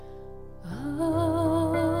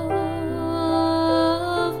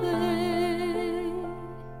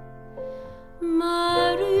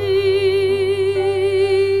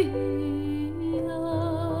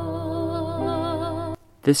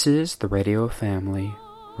This is the Radio Family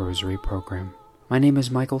Rosary Program. My name is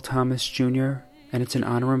Michael Thomas Jr., and it's an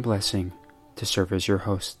honor and blessing to serve as your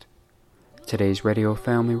host. Today's Radio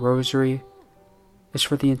Family Rosary is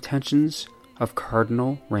for the intentions of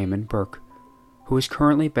Cardinal Raymond Burke, who is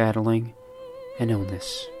currently battling an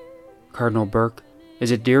illness. Cardinal Burke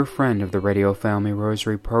is a dear friend of the Radio Family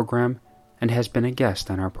Rosary Program and has been a guest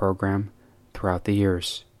on our program throughout the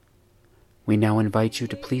years. We now invite you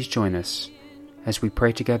to please join us as we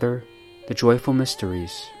pray together the joyful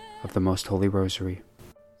mysteries of the Most Holy Rosary.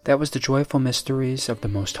 That was the joyful mysteries of the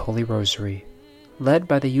Most Holy Rosary, led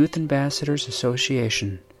by the Youth Ambassadors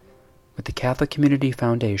Association with the Catholic Community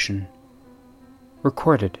Foundation,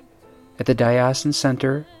 recorded at the Diocesan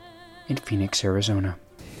Center in Phoenix, Arizona.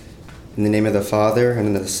 In the name of the Father,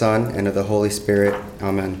 and of the Son, and of the Holy Spirit.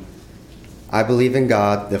 Amen. I believe in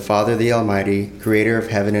God, the Father, the Almighty, creator of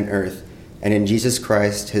heaven and earth, and in Jesus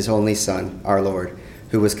Christ, his only Son, our Lord,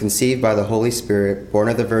 who was conceived by the Holy Spirit, born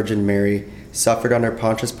of the Virgin Mary, suffered under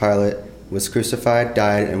Pontius Pilate, was crucified,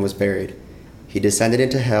 died, and was buried. He descended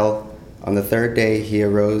into hell. On the third day he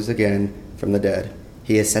arose again from the dead.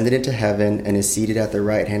 He ascended into heaven and is seated at the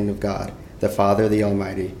right hand of God, the Father, the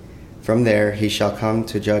Almighty. From there he shall come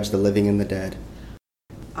to judge the living and the dead.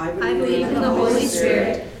 I believe in the Holy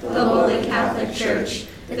Spirit, the Holy Catholic Church,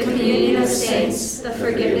 the communion of saints, the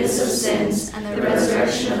forgiveness of sins, and the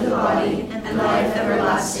resurrection of the body, and life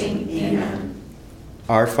everlasting. Amen.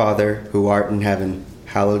 Our Father, who art in heaven,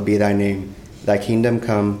 hallowed be thy name. Thy kingdom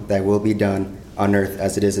come, thy will be done, on earth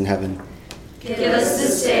as it is in heaven. Give us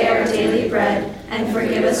this day our daily bread, and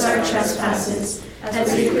forgive us our trespasses,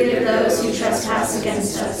 as we forgive those who trespass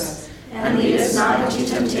against us. And lead us not into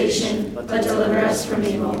temptation, but deliver us from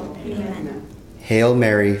evil. Amen. Hail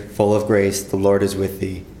Mary, full of grace, the Lord is with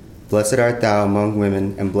thee. Blessed art thou among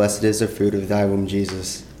women, and blessed is the fruit of thy womb,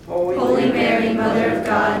 Jesus. Holy Mary, Mother of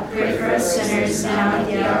God, pray for us sinners now and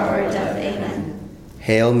at the hour of our death. Amen.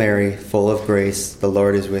 Hail Mary, full of grace, the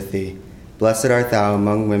Lord is with thee. Blessed art thou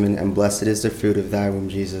among women, and blessed is the fruit of thy womb,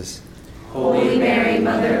 Jesus. Holy Mary,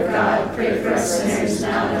 Mother of God, pray for us sinners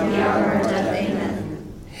now and at the hour of our death.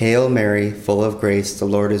 Amen. Hail Mary, full of grace, the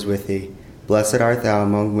Lord is with thee. Blessed art thou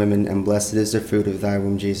among women, and blessed is the fruit of thy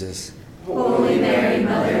womb, Jesus. Holy Mary,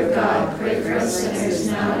 Mother of God, pray for us sinners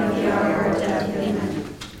now and at the hour of our death.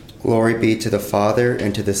 Amen. Glory be to the Father,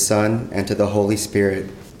 and to the Son, and to the Holy Spirit.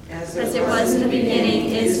 As it was in the beginning,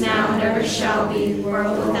 is now, and ever shall be,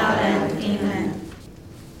 world without end. Amen.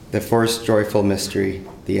 The first joyful mystery,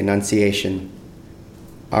 the Annunciation.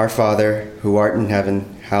 Our Father, who art in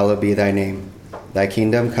heaven, hallowed be thy name. Thy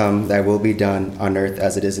kingdom come, thy will be done, on earth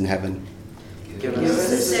as it is in heaven. Give us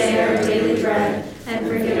this day our daily bread, and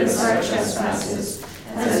forgive us our trespasses,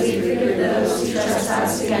 as we forgive those who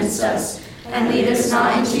trespass against us. And lead us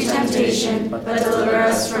not into temptation, but deliver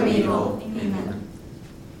us from evil. Amen.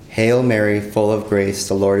 Hail Mary, full of grace,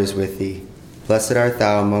 the Lord is with thee. Blessed art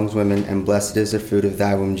thou among women, and blessed is the fruit of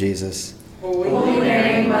thy womb, Jesus. Holy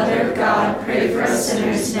Mary, Mother of God, pray for us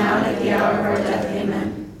sinners now and at the hour of our death.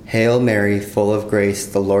 Amen. Hail Mary, full of grace,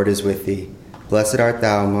 the Lord is with thee. Blessed art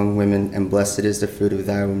thou among women, and blessed is the fruit of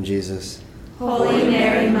thy womb, Jesus. Holy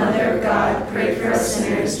Mary, Mother of God, pray for us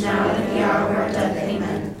sinners now and at the hour of our death.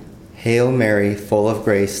 Amen. Hail Mary, full of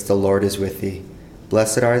grace, the Lord is with thee.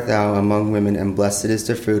 Blessed art thou among women, and blessed is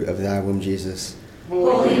the fruit of thy womb, Jesus.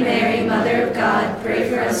 Holy Mary, Mother of God, pray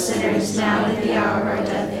for us sinners now and at the hour of our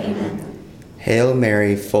death. Amen. Hail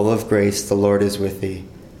Mary, full of grace, the Lord is with thee.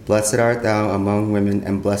 Blessed art thou among women,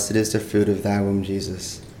 and blessed is the fruit of thy womb,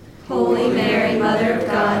 Jesus. Holy Mary, Mother of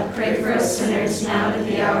God, pray for us sinners now and at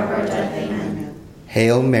the hour of our death. Amen.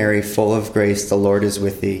 Hail Mary, full of grace, the Lord is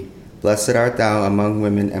with thee. Blessed art thou among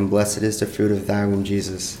women, and blessed is the fruit of thy womb,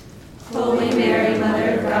 Jesus. Holy Mary,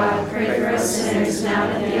 Mother of God, pray for us sinners now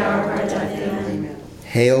and at the hour of our death. Amen.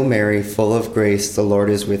 Hail Mary, full of grace, the Lord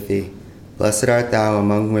is with thee. Blessed art thou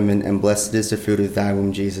among women, and blessed is the fruit of thy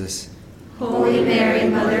womb, Jesus. Holy Mary,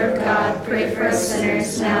 Mother of God, pray for us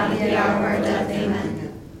sinners now and at the hour of our death.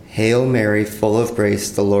 Amen. Hail Mary, full of grace,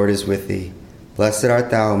 the Lord is with thee. Blessed art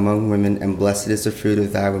thou among women, and blessed is the fruit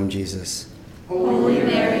of thy womb, Jesus. Holy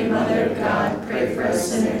Mary, Mother of God, pray for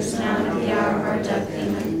us sinners now and at the hour of our death.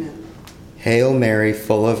 Amen. Hail Mary,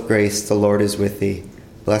 full of grace, the Lord is with thee.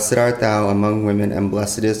 Blessed art thou among women, and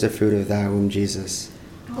blessed is the fruit of thy womb, Jesus.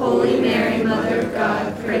 Holy Mary, Mother of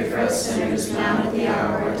God, pray for us sinners now and at the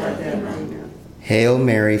hour of our death. Amen. Hail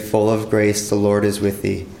Mary, full of grace, the Lord is with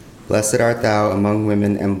thee. Blessed art thou among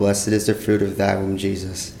women, and blessed is the fruit of thy womb,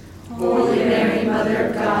 Jesus. Holy Mary, Mother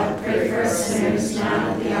of God, pray for us sinners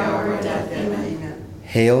now and at the hour of our death. Amen.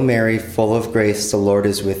 Hail Mary, full of grace, the Lord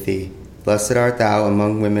is with thee. Blessed art thou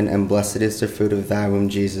among women, and blessed is the fruit of thy womb,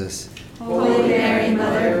 Jesus. Holy Mary,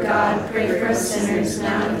 Mother of God, pray for us sinners,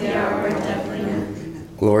 now and at the hour of our death. Amen.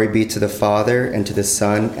 Glory be to the Father, and to the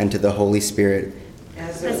Son, and to the Holy Spirit.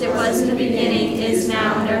 As it was in the beginning, is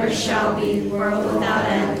now, and ever shall be, world without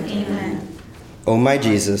end. Amen. O my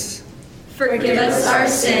Jesus, Forgive us our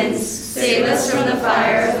sins, save us from the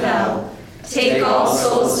fire of hell. Take all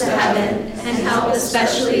souls to heaven, and help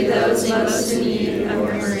especially those most in need of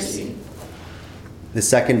your mercy. the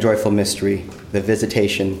second joyful mystery, the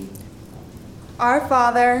Visitation. Our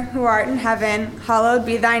Father, who art in heaven, hallowed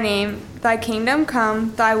be thy name. Thy kingdom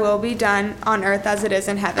come, thy will be done, on earth as it is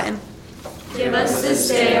in heaven. Give us this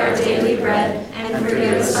day our daily bread, and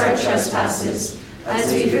forgive us our trespasses,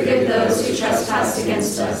 as we forgive those who trespass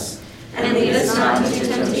against us. And lead us not into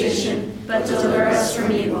temptation, but deliver us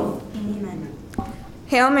from evil. Amen.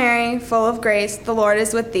 Hail Mary, full of grace, the Lord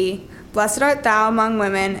is with thee. Blessed art thou among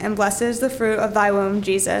women, and blessed is the fruit of thy womb,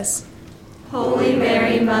 Jesus. Holy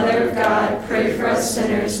Mary, Mother of God, pray for us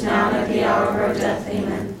sinners, now and at the hour of our death.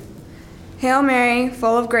 Amen. Hail Mary,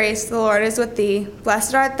 full of grace, the Lord is with thee.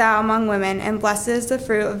 Blessed art thou among women, and blessed is the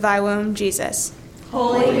fruit of thy womb, Jesus.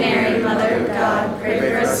 Holy Mary, Mother of God, pray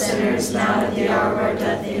for us sinners, now and at the hour of our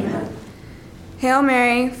death. Amen. Hail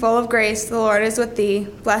Mary, full of grace, the Lord is with thee.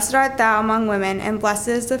 Blessed art thou among women, and blessed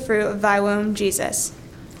is the fruit of thy womb, Jesus.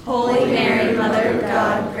 Holy Mary, Mother of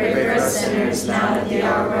God, pray for us sinners, now and at the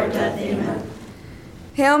hour of our death. Amen.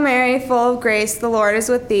 Hail Mary, full of grace, the Lord is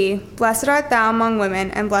with thee. Blessed art thou among women,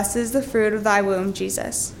 and blessed is the fruit of thy womb,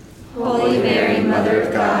 Jesus. Holy Mary, Mother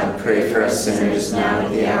of God, pray for us sinners, now and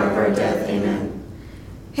at the hour of our death. Amen.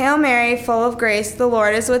 Hail Mary, full of grace, the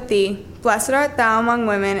Lord is with thee. Blessed art thou among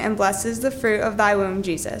women, and blessed is the fruit of thy womb,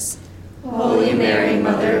 Jesus. Holy Mary,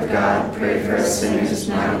 Mother of God, pray for us sinners,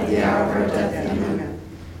 now and at the hour of our death. Amen.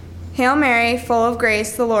 Hail Mary, full of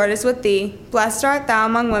grace, the Lord is with thee. Blessed art thou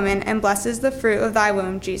among women, and blessed is the fruit of thy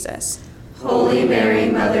womb, Jesus. Holy Mary,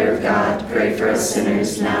 Mother of God, pray for us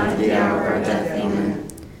sinners, now and at the hour of our death. Amen.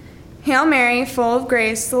 Hail Mary, full of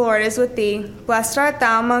grace, the Lord is with thee. Blessed art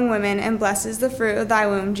thou among women, and blessed is the fruit of thy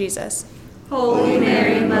womb, Jesus. Holy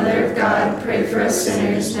Mary, Mother of God, pray for us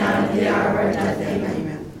sinners, now and at the hour of our death.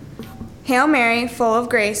 Amen. Hail Mary, full of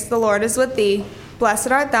grace, the Lord is with thee.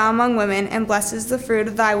 Blessed art thou among women, and blessed is the fruit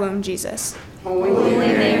of thy womb, Jesus. Holy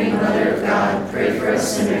Mary, Mother of God, pray for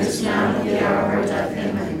us sinners, now and at the hour of our death.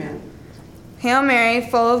 Amen. Hail Mary,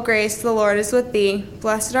 full of grace, the Lord is with thee.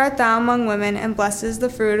 Blessed art thou among women, and blessed is the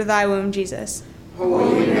fruit of thy womb, Jesus.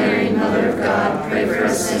 Holy Mary, Mother of God, pray for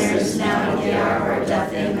us sinners, now and at the hour of our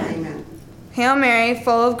death. Amen. Hail Mary,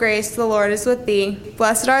 full of grace, the Lord is with thee.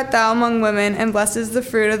 Blessed art thou among women, and blessed is the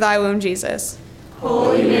fruit of thy womb, Jesus.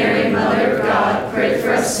 Holy Mary, Mother of God, pray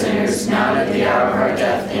for us sinners, now and at the hour of our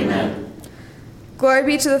death. Amen. Glory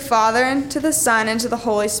be to the Father, and to the Son, and to the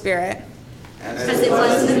Holy Spirit. As it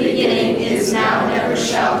was in the beginning, is now, and ever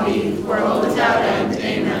shall be, world without end.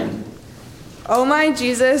 Amen. O my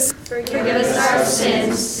Jesus, Forgive us our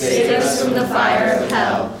sins, save us from the fire of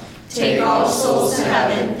hell. Take all souls to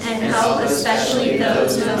heaven, and help especially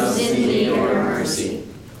those most in need of your mercy.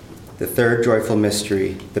 The third joyful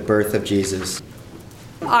mystery, the birth of Jesus.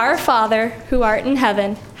 Our Father, who art in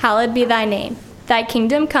heaven, hallowed be thy name. Thy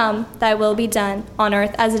kingdom come, thy will be done, on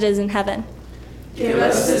earth as it is in heaven. Give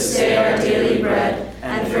us this day our daily bread,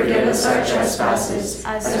 and forgive us our trespasses,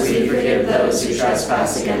 as we forgive those who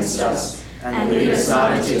trespass against us. And lead us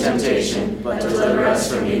not into temptation, but deliver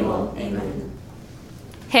us from evil. Amen.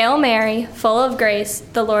 Hail Mary, full of grace,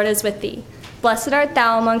 the Lord is with thee. Blessed art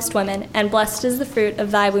thou amongst women, and blessed is the fruit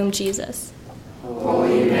of thy womb, Jesus.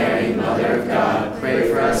 Holy Mary, Mother of God, pray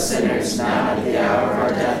for us sinners, now and at the hour of our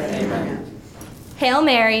death. Amen. Hail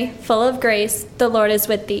Mary, full of grace, the Lord is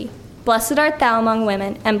with thee. Blessed art thou among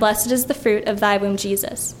women, and blessed is the fruit of thy womb,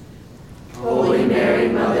 Jesus. Holy Mary,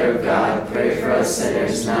 Mother of God, pray for us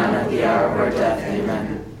sinners, now and at the hour of our death.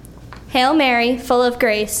 Amen. Hail Mary, full of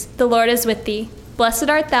grace, the Lord is with thee. Blessed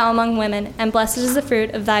art thou among women, and blessed is the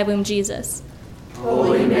fruit of thy womb, Jesus.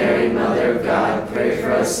 Holy Mary, Mother of God, pray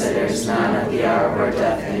for us sinners, now and at the hour of our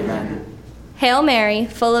death. Amen. Hail Mary,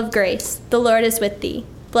 full of grace, the Lord is with thee.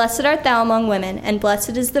 Blessed art thou among women, and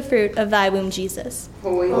blessed is the fruit of thy womb, Jesus.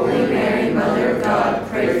 Holy Mary, Mother of God,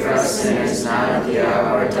 pray for us sinners, now and at the hour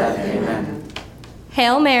of our death. Amen.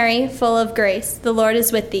 Hail Mary, full of grace, the Lord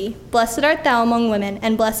is with thee. Blessed art thou among women,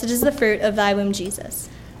 and blessed is the fruit of thy womb, Jesus.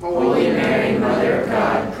 Holy Mary, Mother of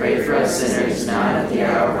God, pray for us sinners, now and at the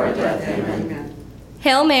hour of our death. Amen.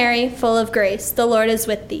 Hail Mary, full of grace, the Lord is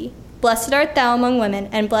with thee. Blessed art thou among women,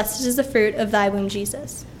 and blessed is the fruit of thy womb,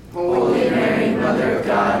 Jesus. Holy Mary, Mother of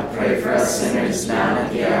God, pray for us sinners, now and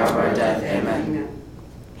at the hour of our death. Amen.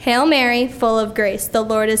 Hail Mary, full of grace, the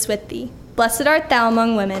Lord is with thee. Blessed art thou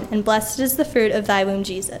among women, and blessed is the fruit of thy womb,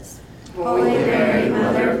 Jesus. Holy Mary,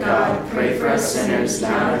 Mother of God, pray for us sinners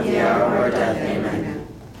now and at the hour of our death. Amen.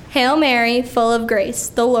 Hail Mary, full of grace,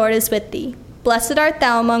 the Lord is with thee. Blessed art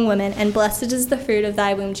thou among women, and blessed is the fruit of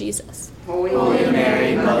thy womb, Jesus. Holy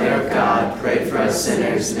Mary, Mother of God, pray for us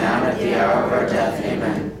sinners now and at the hour of our death.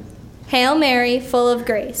 Amen. Hail Mary, full of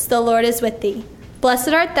grace, the Lord is with thee. Blessed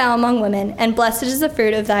art thou among women, and blessed is the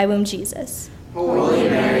fruit of thy womb, Jesus. Holy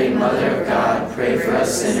Mary, Mother of God, pray for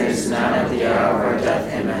us sinners now and at the hour of our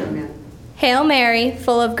death. Amen. Hail Mary,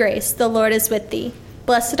 full of grace, the Lord is with thee.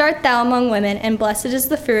 Blessed art thou among women, and blessed is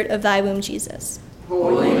the fruit of thy womb, Jesus.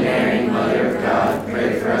 Holy Mary, Mother of God,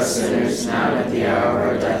 pray for us sinners now and at the hour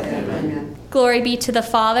of our death. Amen. Glory be to the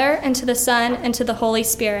Father, and to the Son, and to the Holy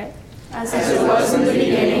Spirit. As it was in the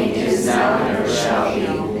beginning, is now, and ever shall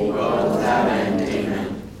be, world without end.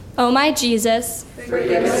 Amen. O my Jesus,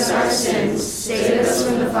 Forgive us our sins, save us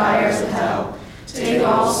from the fires of hell. Take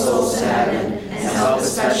all souls to heaven, and help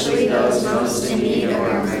especially those most in need of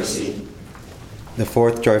your mercy. The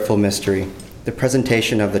fourth joyful mystery, the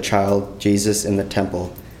presentation of the child Jesus in the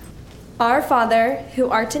temple. Our Father, who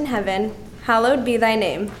art in heaven, hallowed be thy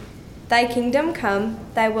name. Thy kingdom come,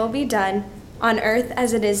 thy will be done, on earth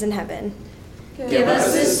as it is in heaven. Give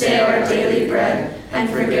us this day our daily bread, and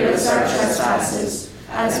forgive us our trespasses,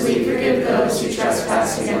 as we forgive those who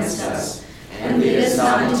trespass against us. And lead us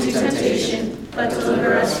not into temptation, but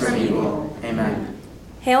deliver us from evil. Amen.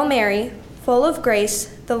 Hail Mary, full of grace,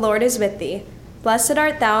 the Lord is with thee. Blessed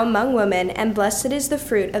art thou among women, and blessed is the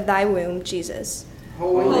fruit of thy womb, Jesus.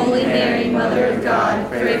 Holy Mary, Mother of God,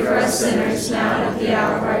 pray for us sinners now and at the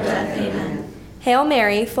hour of our death. Amen. Hail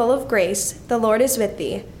Mary, full of grace, the Lord is with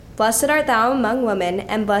thee. Blessed art thou among women,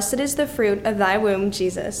 and blessed is the fruit of thy womb,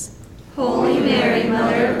 Jesus. Holy Mary,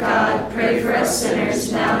 Mother of God, pray for us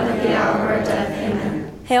sinners now and at the hour of our death.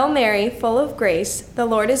 Amen. Hail Mary, full of grace, the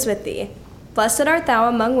Lord is with thee. Blessed art thou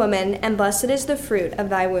among women, and blessed is the fruit of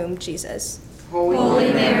thy womb, Jesus.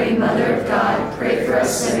 Holy Mary, Mother of God, pray for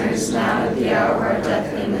us sinners now and at the hour of our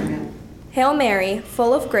death. Amen. Hail Mary,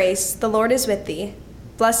 full of grace, the Lord is with thee.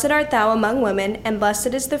 Blessed art thou among women, and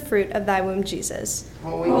blessed is the fruit of thy womb, Jesus.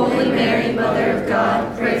 Holy Mary, Mother of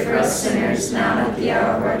God, pray for us sinners now and at the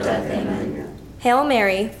hour of our death. Amen. Hail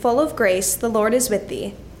Mary, full of grace, the Lord is with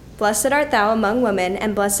thee. Blessed art thou among women,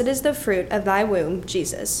 and blessed is the fruit of thy womb,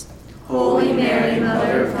 Jesus. Holy Mary,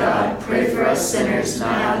 Mother of God, pray for us sinners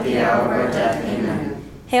now and at the hour of our death. Amen.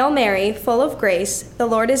 Hail Mary, full of grace, the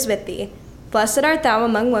Lord is with thee. Blessed art thou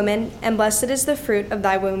among women, and blessed is the fruit of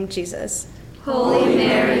thy womb, Jesus. Holy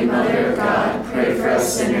Mary, Mother of God, pray for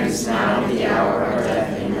us sinners now and at the hour of our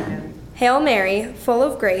death. Amen. Hail Mary, full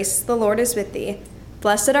of grace, the Lord is with thee.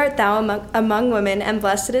 Blessed art thou among women, and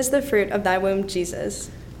blessed is the fruit of thy womb,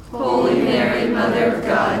 Jesus. Holy Mary, Mother of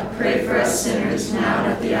God, pray for us sinners now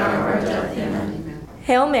and at the hour of our death. Amen.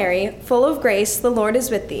 Hail Mary, full of grace, the Lord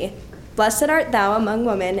is with thee. Blessed art thou among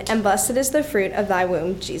women, and blessed is the fruit of thy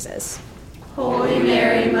womb, Jesus. Holy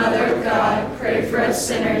Mary, Mother of God, pray for us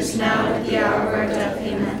sinners now and at the hour of our death.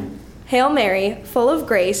 Amen. Hail Mary, full of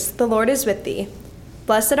grace, the Lord is with thee.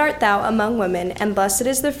 Blessed art thou among women, and blessed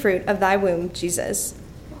is the fruit of thy womb, Jesus.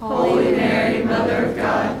 Holy Mary, Mother of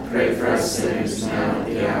God, pray for us sinners now and at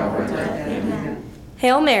the hour of our death. Amen.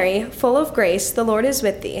 Hail Mary, full of grace, the Lord is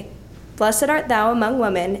with thee. Blessed art thou among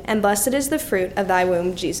women, and blessed is the fruit of thy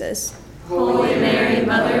womb, Jesus. Holy Mary,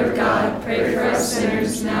 Mother of God, pray for us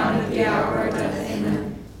sinners now and at the hour of our death.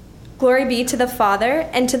 Amen. Glory be to the Father,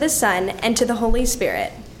 and to the Son, and to the Holy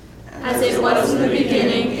Spirit. As it was in the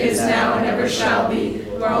beginning, is now, and ever shall be,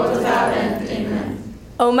 world without end. Amen.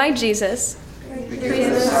 O my Jesus,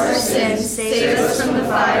 Forgive us our sins, save us from the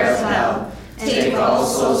fire of hell, and take all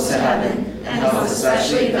souls to heaven, and help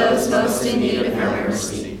especially those most in need of your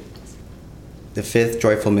mercy. The fifth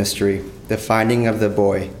joyful mystery, the finding of the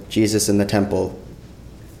boy, Jesus in the temple.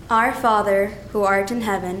 Our Father, who art in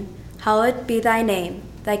heaven, hallowed be thy name.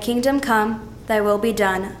 Thy kingdom come, thy will be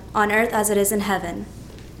done, on earth as it is in heaven.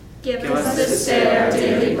 Give us this day our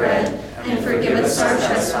daily bread, and forgive us our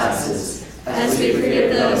trespasses, as we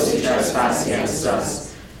forgive those who trespass against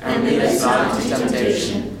us. And lead us not into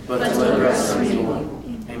temptation, but deliver us from evil.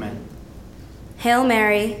 Amen. Hail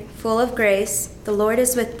Mary, full of grace, the Lord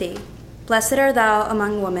is with thee. Blessed art thou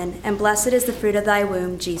among women, and blessed is the fruit of thy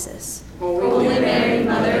womb, Jesus. Holy Mary,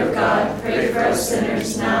 Mother of God, pray for us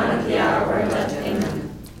sinners now and at the hour of our death.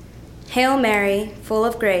 Amen. Hail Mary, full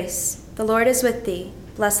of grace, the Lord is with thee.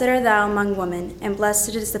 Blessed art thou among women, and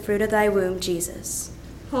blessed is the fruit of thy womb, Jesus.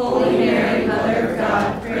 Holy Mary, Mother of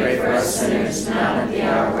God, pray for us sinners now and at the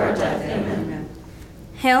hour of our death. Amen.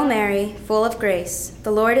 Hail Mary, full of grace,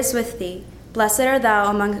 the Lord is with thee. Blessed art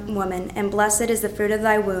thou among women, and blessed is the fruit of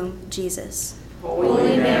thy womb, Jesus.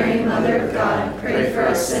 Holy Mary, Mother of God, pray for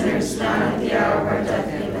us sinners, now and at the hour of our death.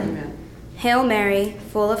 Amen. Hail Mary,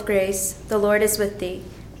 full of grace, the Lord is with thee.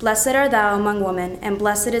 Blessed art thou among women, and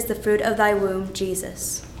blessed is the fruit of thy womb,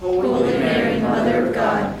 Jesus. Holy Mary, Mother of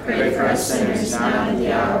God, pray for us sinners, now and at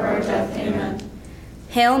the hour of our death. Amen.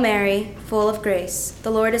 Hail Mary, full of grace,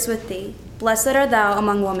 the Lord is with thee. Blessed art thou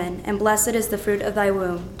among women, and blessed is the fruit of thy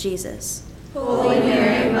womb, Jesus. Holy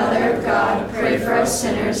Mary, Mother of God, pray for us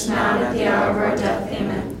sinners, now and at the hour of our death.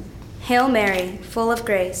 Amen. Hail Mary, full of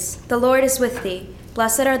grace, the Lord is with thee.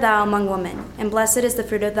 Blessed art thou among women, and blessed is the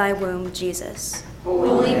fruit of thy womb, Jesus.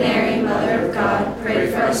 Holy Mary, Mother of God, pray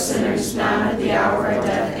for us sinners, now and at the hour of our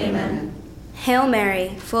death. Amen. Hail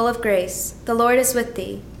Mary, full of grace, the Lord is with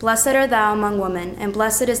thee. Blessed art thou among women, and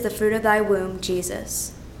blessed is the fruit of thy womb,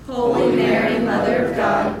 Jesus. Holy Mary, Mother of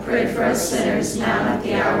God, pray for us sinners, now and at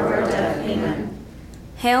the hour of our death. Amen.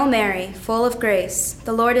 Hail Mary, full of grace,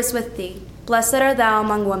 the Lord is with thee. Blessed art thou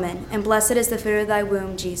among women, and blessed is the fruit of thy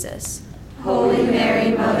womb, Jesus. Holy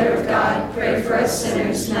Mary, Mother of God, pray for us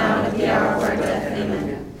sinners, now and at the hour of our death.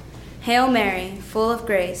 Amen. Hail Mary, full of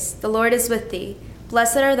grace, the Lord is with thee.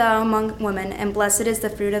 Blessed art thou among women, and blessed is the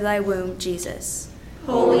fruit of thy womb, Jesus.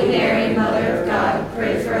 Holy Mary, Mother of God,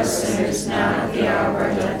 pray for us sinners, now and at the hour of our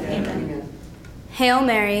death. Amen. Hail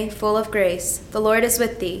Mary, full of grace, the Lord is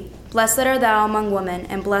with thee. Blessed art thou among women,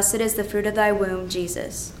 and blessed is the fruit of thy womb,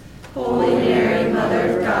 Jesus. Holy Mary,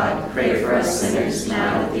 Mother of God, pray for us sinners,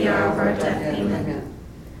 now and at the hour of our death. Amen.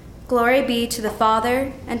 Glory be to the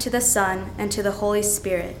Father, and to the Son, and to the Holy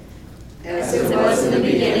Spirit. As it was in the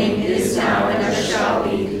beginning, it is now, and ever shall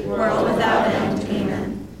be, world without end.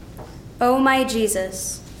 Amen. O my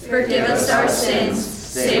Jesus, Forgive us our sins,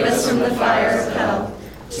 save us from the fire of hell,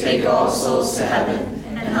 take all souls to heaven,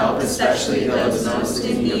 and help especially those most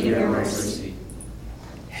in need of your mercy.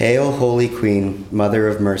 Hail, Holy Queen, Mother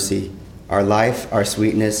of Mercy, our life, our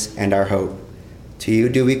sweetness, and our hope. To you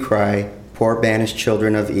do we cry, poor banished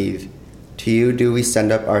children of Eve. To you do we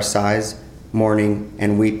send up our sighs, mourning,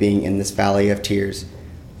 and weeping in this valley of tears.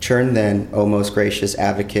 Turn then, O most gracious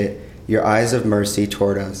Advocate, your eyes of mercy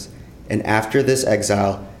toward us, and after this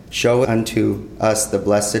exile, show unto us the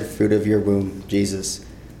blessed fruit of your womb, Jesus.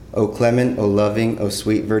 O clement, O loving, O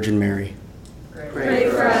sweet Virgin Mary. Pray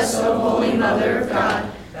for us, O Holy Mother of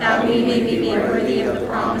God, that we may be worthy of the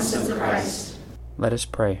promise of Christ. Let us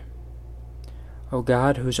pray. O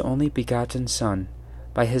God, whose only begotten Son,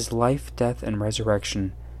 by his life, death, and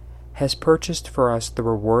resurrection, has purchased for us the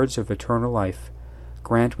rewards of eternal life,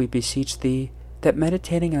 grant, we beseech thee, that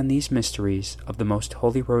meditating on these mysteries of the most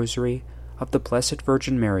holy Rosary of the Blessed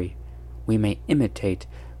Virgin Mary, we may imitate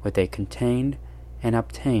what they contain and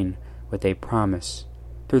obtain what they promise,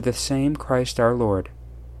 through the same Christ our Lord.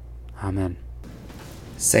 Amen.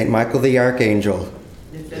 Saint Michael the Archangel,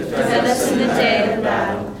 Defend us in the day of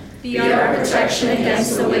battle. Be our protection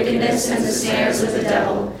against the wickedness and the snares of the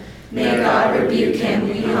devil. May God rebuke him,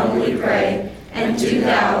 we humbly pray. And do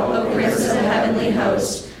thou, O Prince of the heavenly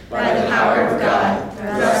host, by the power of God,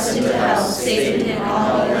 thrust into hell Satan and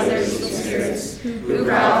all the other evil spirits who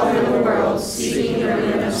prowl through the world, seeking the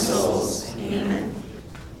ruin of souls. Amen.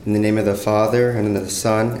 in the name of the Father, and of the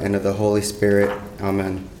Son, and of the Holy Spirit.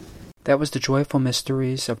 Amen. That was the joyful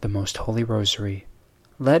mysteries of the Most Holy Rosary,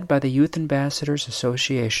 led by the Youth Ambassadors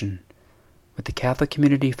Association with the Catholic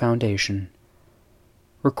Community Foundation,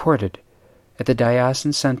 recorded at the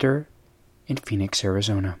Diocesan Center in Phoenix,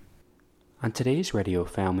 Arizona. On today's Radio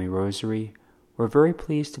Family Rosary, we're very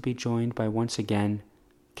pleased to be joined by, once again,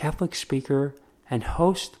 Catholic speaker and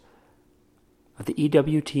host of the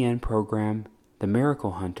EWTN program, The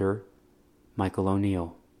Miracle Hunter, Michael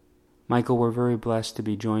O'Neill. Michael, we're very blessed to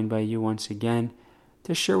be joined by you once again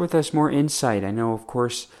to share with us more insight. I know, of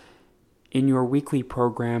course, in your weekly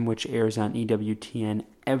program, which airs on EWTN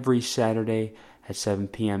every Saturday at 7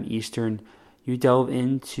 p.m. Eastern, you delve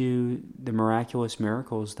into the miraculous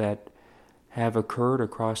miracles that have occurred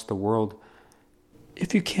across the world.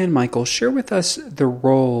 If you can, Michael, share with us the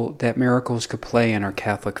role that miracles could play in our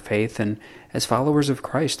Catholic faith and as followers of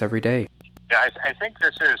Christ every day. Yeah, I think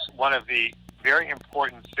this is one of the very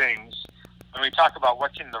important things when we talk about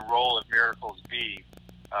what can the role of miracles be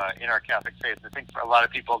in our Catholic faith. I think for a lot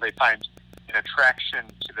of people, they find an attraction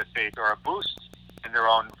to the faith or a boost in their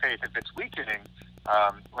own faith if it's weakening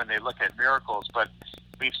when they look at miracles. But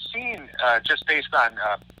we've seen, just based on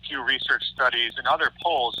a few research studies and other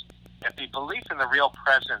polls, that the belief in the real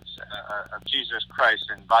presence of Jesus Christ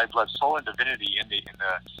in body, blood, soul, and divinity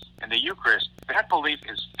in the Eucharist, that belief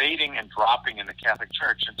is fading and dropping in the Catholic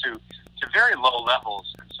Church. And to to very low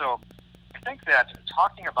levels. And so I think that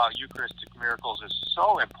talking about Eucharistic miracles is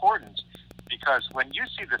so important, because when you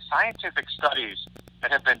see the scientific studies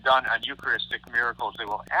that have been done on Eucharistic miracles, they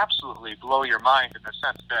will absolutely blow your mind, in the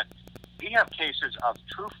sense that we have cases of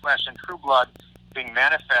true flesh and true blood being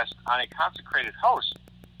manifest on a consecrated host.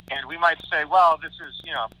 And we might say, well, this is,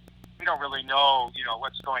 we don't really know,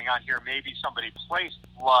 what's going on here. Maybe somebody placed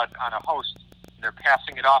blood on a host and they're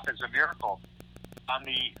passing it off as a miracle. On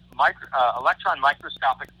the electron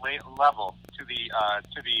microscopic level, to the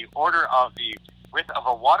order of the width of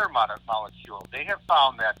a water molecule, they have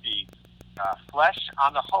found that the flesh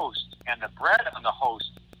on the host and the bread on the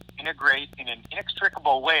host integrate in an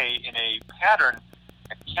inextricable way in a pattern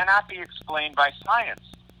that cannot be explained by science.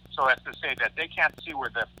 So as to say that they can't see where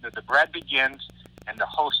the bread begins and the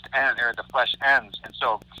host ends, or the flesh ends. And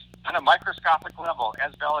so on a microscopic level,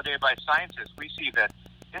 as validated by scientists, we see that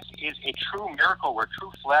this is a true miracle where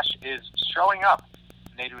true flesh is showing up,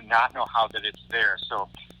 and they do not know how that it's there. So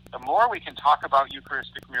the more we can talk about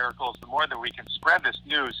Eucharistic miracles, the more that we can spread this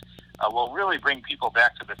news, will really bring people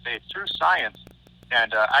back to the faith through science.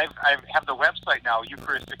 And I have the website now,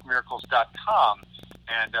 EucharisticMiracles.com,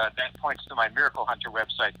 and that points to my Miracle Hunter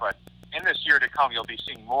website. But in this year to come, you'll be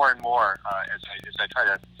seeing more and more as I try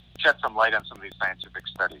to shed some light on some of these scientific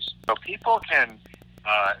studies. So people can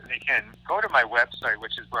they can go to my website,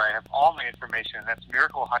 which is where I have all my information, and that's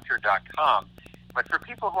MiracleHunter.com. But for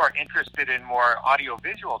people who are interested in more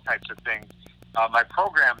audio-visual types of things, my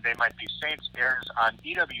program, They Might Be Saints, airs on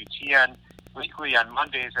EWTN weekly on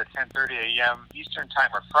Mondays at 10:30 a.m. Eastern Time,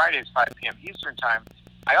 or Fridays 5 p.m. Eastern Time.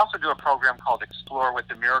 I also do a program called Explore with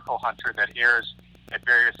the Miracle Hunter that airs at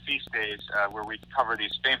various feast days, where we cover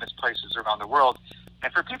these famous places around the world.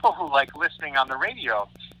 And for people who like listening on the radio,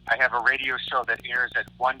 I have a radio show that airs at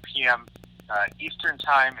 1 p.m. Eastern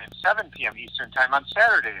Time and 7 p.m. Eastern Time on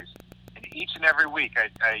Saturdays. And each and every week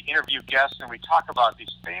I interview guests and we talk about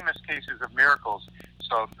these famous cases of miracles.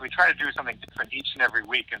 So we try to do something different each and every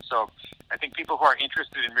week. And so I think people who are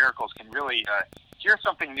interested in miracles can really hear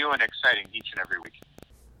something new and exciting each and every week.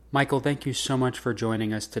 Michael, thank you so much for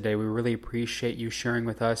joining us today. We really appreciate you sharing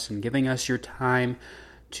with us and giving us your time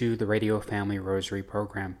to the Radio Family Rosary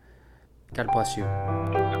program. God bless you.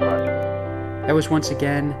 God bless. That was once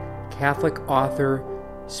again Catholic author,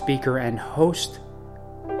 speaker, and host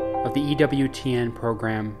of the EWTN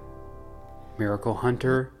program, Miracle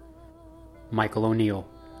Hunter, Michael O'Neill.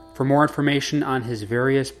 For more information on his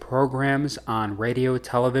various programs on radio,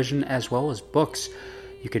 television, as well as books,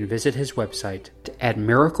 you can visit his website at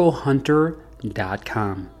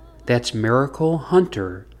miraclehunter.com. That's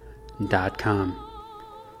miraclehunter.com.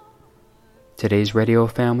 Today's Radio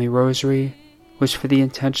Family Rosary was for the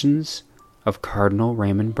intentions of Cardinal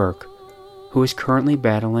Raymond Burke, who is currently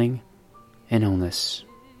battling an illness.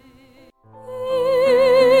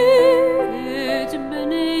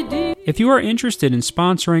 If you are interested in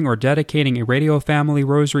sponsoring or dedicating a Radio Family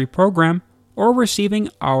Rosary program, or receiving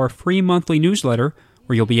our free monthly newsletter,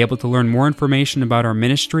 where you'll be able to learn more information about our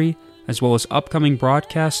ministry, as well as upcoming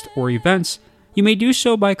broadcasts or events, you may do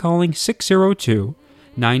so by calling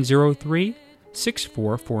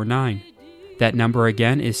 602-903-6449. That number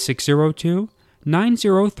again is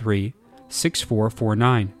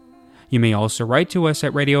 602-903-6449. You may also write to us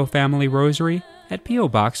at Radio Family Rosary at P.O.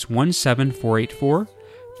 Box 17484,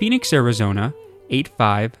 Phoenix, Arizona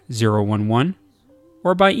 85011,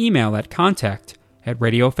 or by email at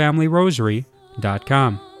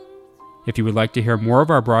contact@radiofamilyrosary.com. If you would like to hear more of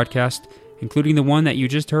our broadcast, including the one that you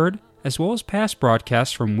just heard, as well as past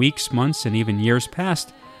broadcasts from weeks, months, and even years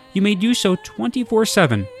past, you may do so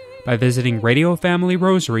 24/7 by visiting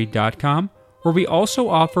radiofamilyrosary.com, where we also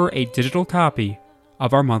offer a digital copy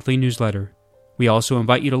of our monthly newsletter. We also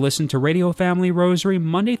invite you to listen to Radio Family Rosary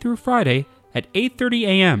Monday through Friday at 8:30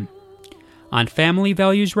 a.m. on Family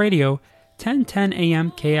Values Radio, 1010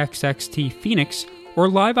 a.m. KXXT Phoenix, or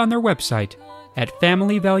live on their website at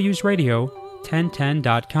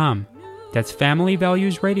familyvaluesradio1010.com. That's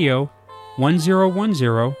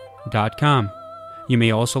familyvaluesradio1010.com. You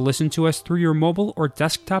may also listen to us through your mobile or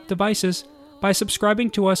desktop devices by subscribing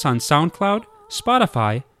to us on SoundCloud,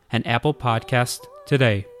 Spotify, and Apple Podcasts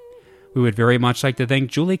today. We would very much like to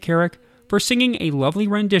thank Julie Carrick for singing a lovely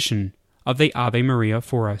rendition of the Ave Maria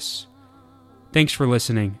for us. Thanks for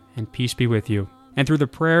listening, and peace be with you. And through the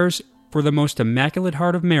prayers for the most Immaculate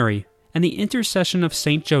Heart of Mary and the intercession of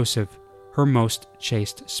Saint Joseph, her most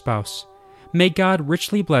chaste spouse, may God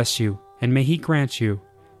richly bless you, and may He grant you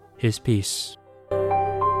His peace.